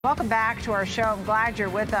Welcome back to our show. I'm glad you're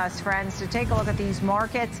with us, friends, to take a look at these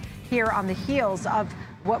markets here on the heels of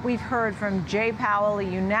what we've heard from Jay Powell, a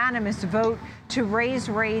unanimous vote to raise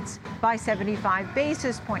rates by 75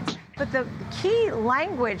 basis points. But the key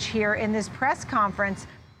language here in this press conference,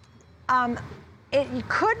 it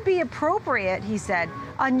could be appropriate, he said,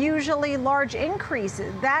 unusually large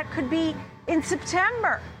increases. That could be in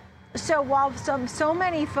September. So while so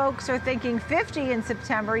many folks are thinking 50 in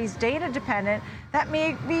September, he's data dependent, that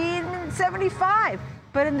may be in 75.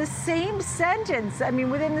 But in the same sentence, I mean,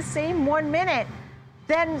 within the same 1 minute,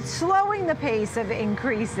 then slowing the pace of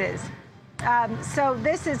increases. So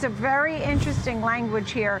this is a very interesting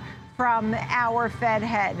language here from our Fed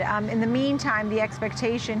head. In the meantime, the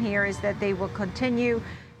expectation here is that they will continue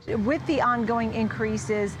with the ongoing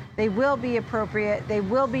increases. They will be appropriate, they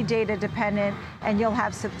will be data dependent, and you'll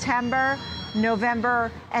have September,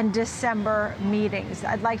 November, and December meetings.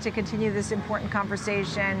 I'd like to continue this important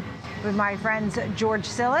conversation with my friends George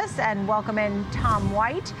Silas and welcome in Tom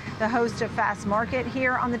White, the host of Fast Market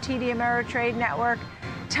here on the TD Ameritrade Network.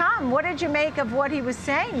 Tom, what did you make of what he was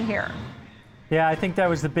saying here? Yeah, I think that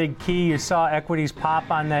was the big key. You saw equities pop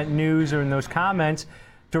on that news or in those comments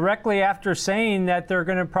directly after saying that they're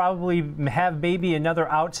going to probably have maybe another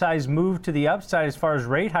outsized move to the upside as far as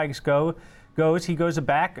rate hikes goes. He goes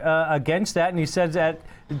back against that, and he says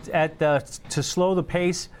to slow the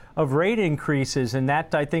pace of rate increases, and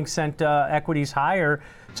that, I think, sent equities higher.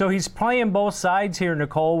 So he's playing both sides here,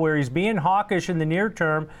 Nicole, where he's being hawkish in the near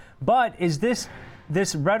term, but is this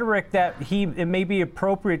rhetoric that it may be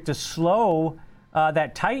appropriate to slow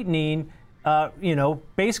that tightening,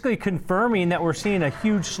 basically confirming that we're seeing a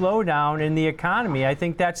huge slowdown in the economy? I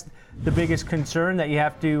think that's the biggest concern that you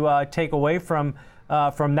have to take away from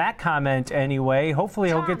that comment anyway. Hopefully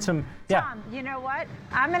he'll get some. Yeah. Tom, you know what?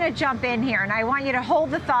 I'm going to jump in here, and I want you to hold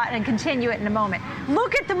the thought and continue it in a moment.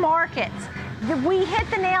 Look at the markets. We hit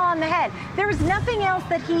the nail on the head. There's nothing else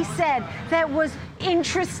that he said that was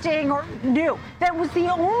interesting or new. That was the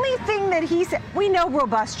only thing that he said. We know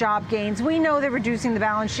robust job gains. We know they're reducing the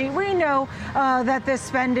balance sheet. We know that the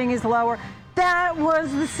spending is lower. That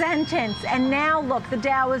was the sentence. And now look, the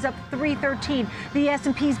Dow is up 313. The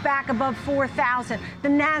S&P's back above 4,000. The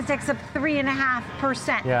Nasdaq's up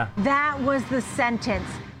 3.5%. Yeah. That was the sentence,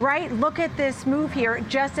 right? Look at this move here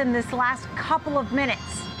just in this last couple of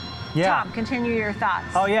minutes. Yeah. Tom, continue your thoughts.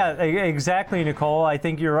 Oh, yeah, exactly, Nicole. I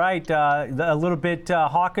think you're right. A little bit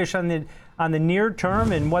hawkish on the near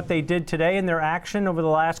term and what they did today in their action over the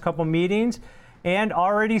last couple meetings, and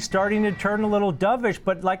already starting to turn a little dovish.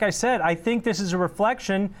 But like I said, I think this is a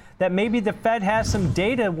reflection that maybe the Fed has some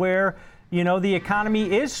data where, the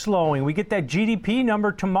economy is slowing. We get that GDP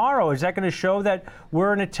number tomorrow. Is that going to show that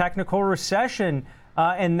we're in a technical recession?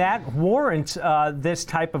 And that warrants this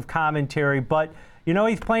type of commentary. But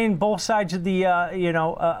he's playing both sides of the,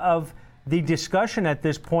 of the discussion at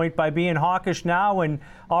this point by being hawkish now and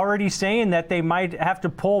already saying that they might have to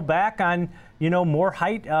pull back on, more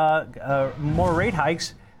rate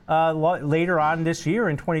hikes later on this year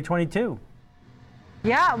in 2022.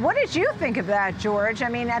 Yeah, what did you think of that, George? I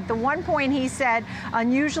mean, at the one point he said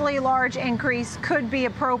unusually large increase could be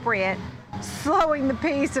appropriate, slowing the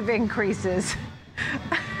pace of increases.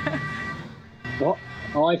 Well,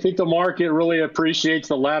 I think the market really appreciates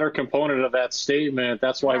the latter component of that statement.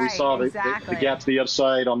 That's why we saw the gap to the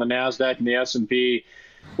upside on the Nasdaq and the S&P.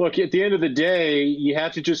 Look, at the end of the day, you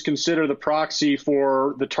have to just consider the proxy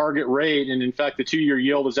for the target rate. And in fact, the 2-year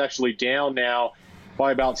yield is actually down now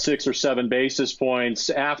by about 6 or 7 basis points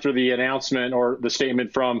after the announcement or the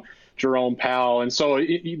statement from Jerome Powell. And so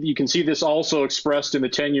you can see this also expressed in the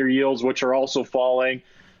 10-year yields, which are also falling.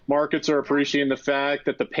 Markets are appreciating the fact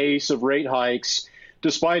that the pace of rate hikes,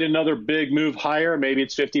 despite another big move higher, maybe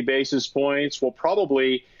it's 50 basis points, will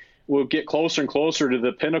get closer and closer to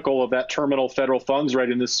the pinnacle of that terminal federal funds rate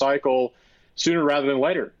in this cycle sooner rather than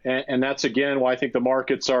later. And that's, again, why I think the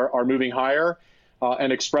markets are moving higher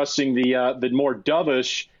and expressing the more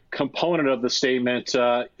dovish component of the statement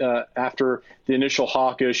after the initial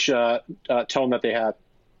hawkish tone that they had.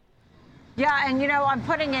 Yeah, and I'm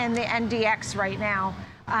putting in the NDX right now,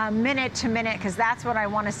 minute to minute, because that's what I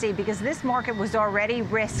want to see, because this market was already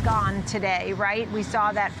risk on today, right? We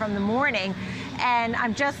saw that from the morning, and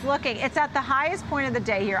I'm just looking. It's at the highest point of the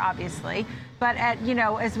day here, obviously, but at,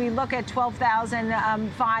 as we look at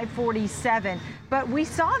 12,547, but we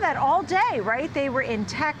saw that all day, right? They were in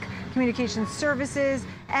tech, communication services,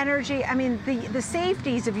 energy. I mean, the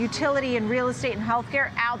safeties of utility and real estate and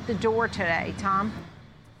healthcare out the door today, Tom.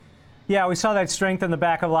 Yeah, we saw that strength on the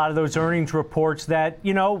back of a lot of those earnings reports that,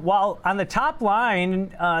 while on the top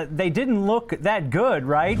line, they didn't look that good,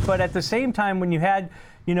 right? But at the same time, when you had,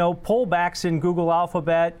 pullbacks in Google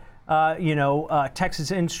Alphabet,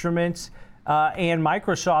 Texas Instruments, and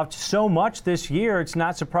Microsoft so much this year, it's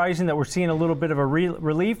not surprising that we're seeing a little bit of a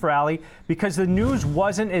relief rally because the news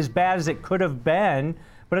wasn't as bad as it could have been.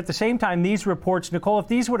 But at the same time, these reports, Nicole, if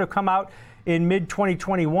these would have come out in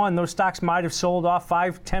mid-2021, those stocks might have sold off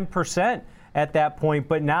 5-10% at that point.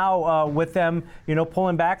 But now with them,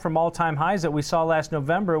 pulling back from all-time highs that we saw last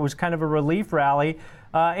November, it was kind of a relief rally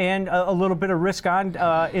and a little bit of risk on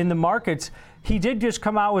in the markets. He did just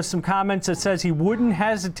come out with some comments that says he wouldn't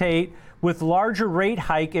hesitate with larger rate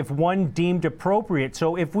hike if one deemed appropriate.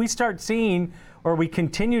 So if we start seeing, or we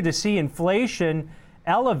continue to see inflation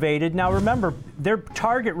elevated, now remember, their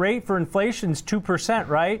target rate for inflation is 2%,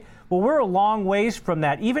 right? Well, we're a long ways from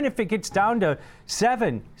that. Even if it gets down to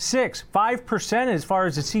 7, 6, 5% as far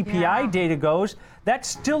as the CPI data goes, that's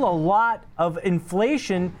still a lot of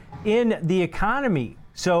inflation in the economy.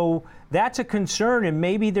 So that's a concern, and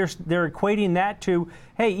maybe they're equating that to,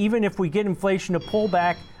 hey, even if we get inflation to pull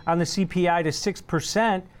back on the CPI to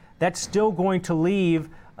 6%, that's still going to leave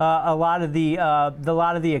a lot of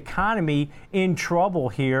the economy in trouble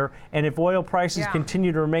here. And if oil prices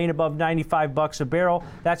continue to remain above $95 a barrel,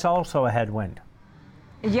 that's also a headwind.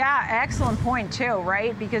 Yeah, excellent point too,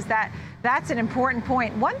 right? Because that's an important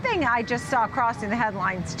point. One thing I just saw crossing the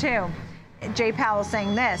headlines too, Jay Powell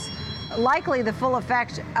saying this: likely the full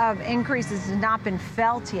effect of increases has not been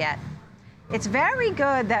felt yet. It's very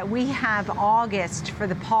good that we have August for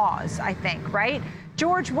the pause, I think, right?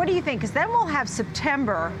 George, what do you think? Because then we'll have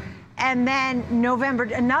September and then November,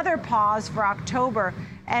 another pause for October.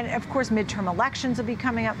 And of course, midterm elections will be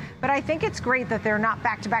coming up. But I think it's great that they're not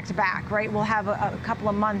back to back to back, right? We'll have a couple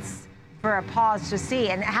of months for a pause to see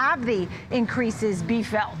and have the increases be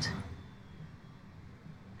felt.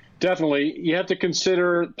 Definitely. You have to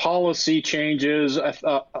consider policy changes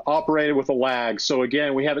operated with a lag. So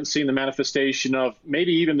again, we haven't seen the manifestation of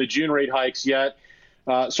maybe even the June rate hikes yet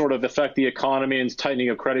sort of affect the economy and tightening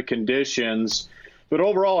of credit conditions. But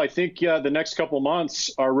overall, I think the next couple of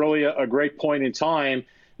months are really a great point in time,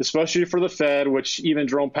 especially for the Fed, which even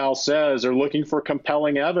Jerome Powell says they're looking for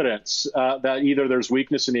compelling evidence that either there's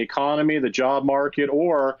weakness in the economy, the job market,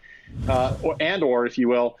 or if you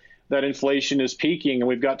will, that inflation is peaking. And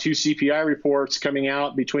we've got 2 CPI reports coming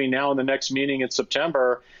out between now and the next meeting in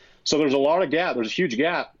September. So there's a lot of gap. There's a huge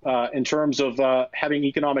gap in terms of having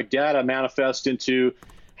economic data manifest into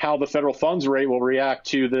how the federal funds rate will react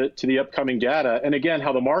to the upcoming data. And again,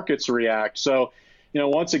 how the markets react. So,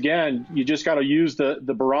 once again, you just got to use the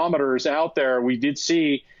barometers out there. We did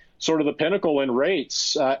see sort of the pinnacle in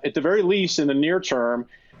rates, at the very least in the near term,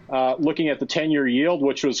 looking at the 10-year yield,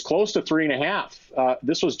 which was close to 3.5.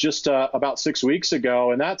 This was just about 6 weeks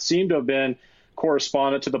ago, and that seemed to have been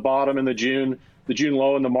correspondent to the bottom in the June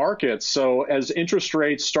low in the markets. So as interest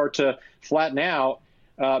rates start to flatten out,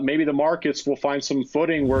 maybe the markets will find some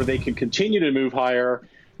footing where they can continue to move higher,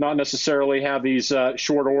 not necessarily have these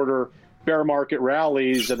short order bear market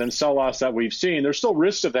rallies and then sell-offs that we've seen. There's still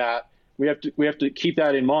risks of that. We have to keep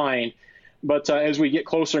that in mind. But as we get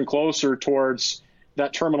closer and closer towards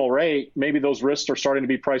that terminal rate, maybe those risks are starting to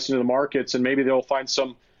be priced into the markets, and maybe they'll find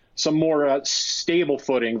some more stable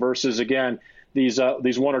footing versus, again, these 1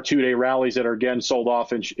 or 2 day rallies that are again sold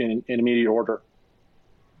off in immediate order.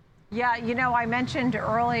 Yeah, I mentioned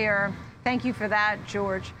earlier, thank you for that,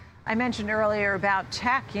 George. I mentioned earlier about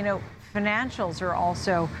tech. Financials are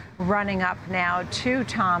also running up now too,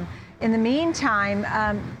 Tom. In the meantime,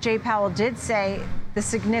 Jay Powell did say the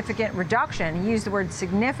significant reduction. He used the word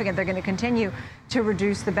significant. They're going to continue to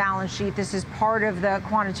reduce the balance sheet. This is part of the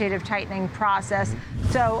quantitative tightening process.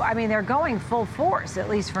 So, they're going full force, at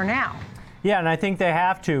least for now. Yeah, and I think they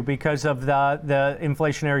have to because of the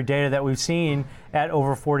inflationary data that we've seen at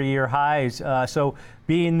over 40-year highs. So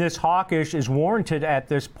being this hawkish is warranted at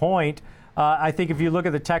this point. I think if you look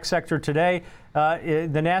at the tech sector today, the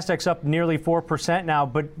NASDAQ's up nearly 4% now.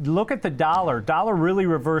 But look at the dollar. Dollar really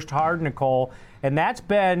reversed hard, Nicole. And that's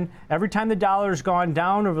been, every time the dollar's gone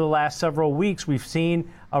down over the last several weeks, we've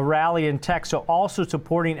seen a rally in tech. So also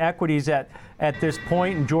supporting equities at this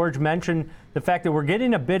point. And George mentioned the fact that we're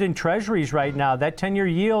getting a bid in treasuries right now. That 10-year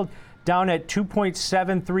yield down at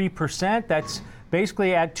 2.73%. That's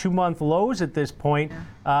basically at 2-month lows at this point.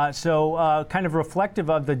 So kind of reflective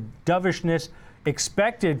of the dovishness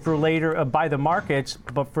expected for later by the markets,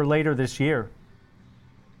 but for later this year.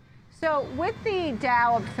 So with the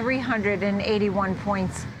Dow of 381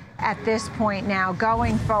 points at this point now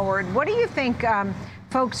going forward, what do you think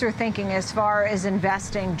folks are thinking as far as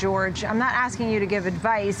investing, George? I'm not asking you to give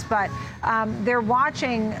advice, but they're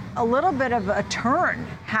watching a little bit of a turn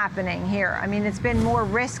happening here. I mean, it's been more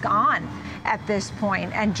risk on at this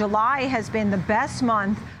point, and July has been the best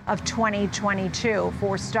month of 2022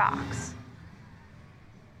 for stocks.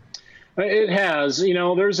 It has. You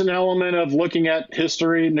know, there's an element of looking at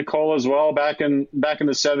history, Nicole, as well. Back in the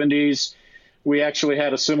 70s, we actually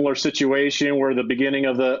had a similar situation where the beginning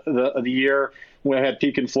of the year, we had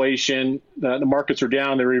peak inflation. The markets were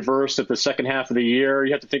down. They reversed at the second half of the year.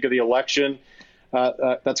 You have to think of the election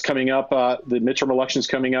that's coming up. The midterm election's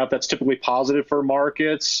coming up. That's typically positive for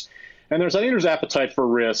markets. And I think there's appetite for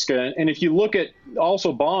risk. And if you look at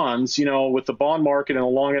also bonds, you know, with the bond market and the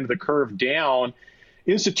long end of the curve down,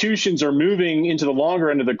 institutions are moving into the longer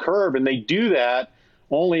end of the curve, and they do that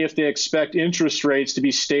only if they expect interest rates to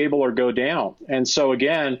be stable or go down. And so,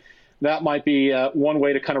 again, that might be one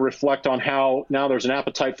way to kind of reflect on how now there's an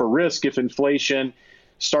appetite for risk if inflation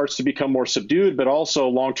starts to become more subdued, but also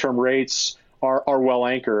long-term rates are well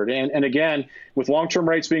anchored. And again, with long-term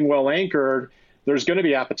rates being well anchored, there's going to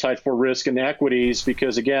be appetite for risk in the equities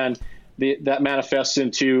because, again, that manifests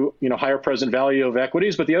into, you know, higher present value of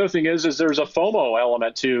equities. But the other thing is there's a FOMO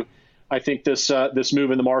element to, I think, this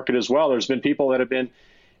move in the market as well. There's been people that have been,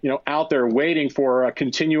 you know, out there waiting for a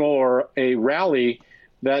continual or a rally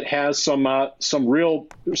that has some real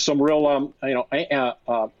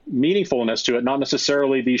meaningfulness to it, not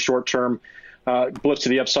necessarily the short-term blips to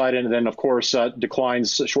the upside and then, of course,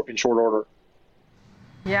 declines in short order.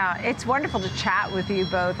 Yeah, it's wonderful to chat with you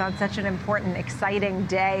both on such an important, exciting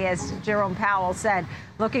day, as Jerome Powell said,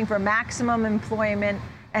 looking for maximum employment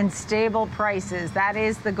and stable prices. That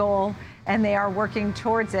is the goal, and they are working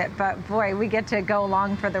towards it. But, boy, we get to go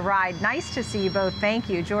along for the ride. Nice to see you both. Thank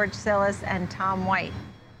you, George Tsillis and Tom White.